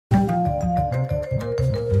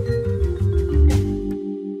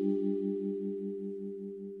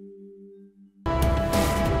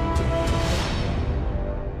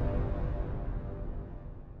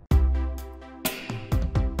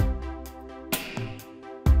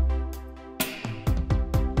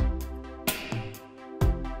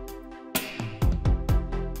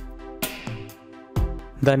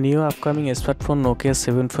The new upcoming smartphone Nokia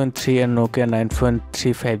 7.3 and Nokia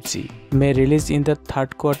 9.3 5G may release in the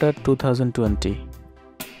third quarter 2020.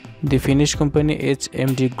 The Finnish company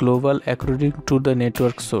HMD Global, according to the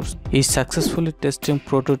network source, is successfully testing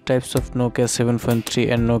prototypes of Nokia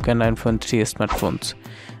 7.3 and Nokia 9.3 smartphones.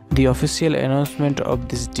 The official announcement of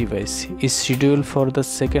this device is scheduled for the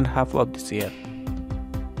second half of this year.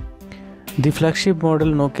 The flagship model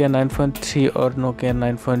Nokia 9.3 or Nokia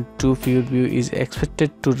 9.2 PureView is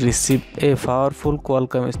expected to receive a powerful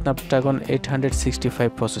Qualcomm Snapdragon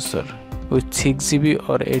 865 processor with 6GB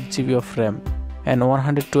or 8GB of RAM and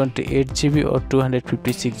 128GB or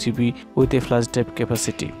 256GB with a flash drive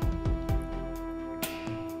capacity.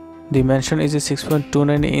 The mention is a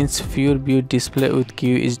 6.29-inch PureView display with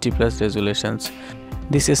QHD+ resolutions.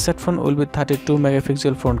 This smartphone will be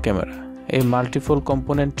 32-megapixel front camera, a multiple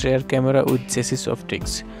component rear camera with chassis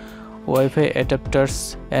optics, Wi-Fi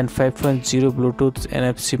adapters and 5.0 Bluetooth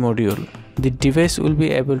NFC module. The device will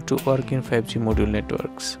be able to work in 5G module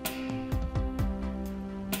networks.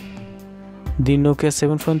 The Nokia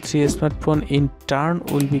 7.3 smartphone in turn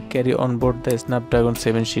will be carry on board the Snapdragon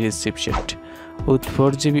 7 series chipset with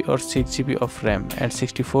 4GB or 6GB of RAM and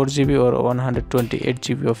 64GB or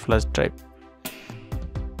 128GB of flash drive.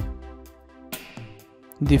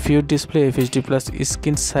 The Full Display FHD+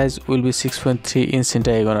 screen size will be 6.3 inch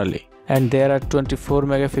diagonally, and there are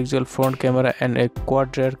 24-megapixel front camera and a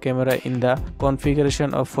quad rear camera in the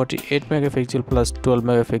configuration of 48-megapixel plus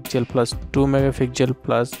 12-megapixel plus 2-megapixel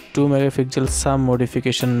plus 2-megapixel. Some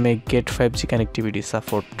modification may get 5G connectivity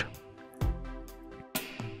support.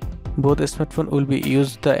 Both smartphones will be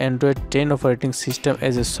used the Android 10 operating system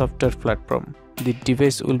as a software platform. The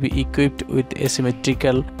device will be equipped with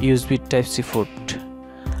asymmetrical USB Type-C port.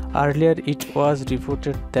 Earlier, it was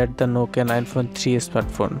reported that the Nokia 9.3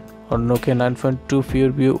 smartphone or Nokia 9.2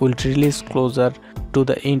 PureView will release closer to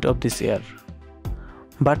the end of this year.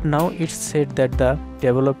 But now it's said that the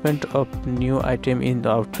development of new item is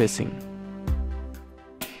outpacing.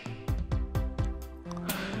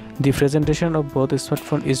 The presentation of both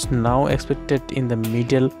smartphones is now expected in the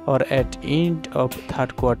middle or at end of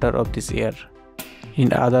third quarter of this year.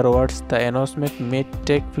 In other words, the announcement may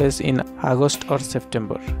take place in August or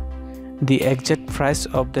September. The exact price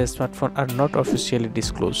of the smartphone are not officially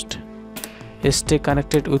disclosed. Stay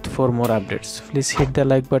connected for more updates. Please hit the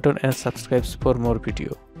like button and subscribe for more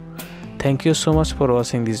video. Thank you so much for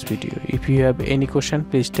watching this video. If you have any question,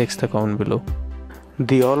 please text the comment below.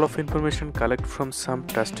 The all of information collect from some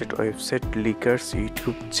trusted website, leakers,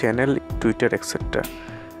 YouTube channel, Twitter, etc.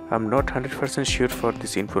 I'm not 100% sure for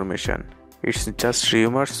this information. It's just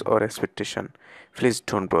rumors or expectation. Please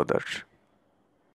don't bother.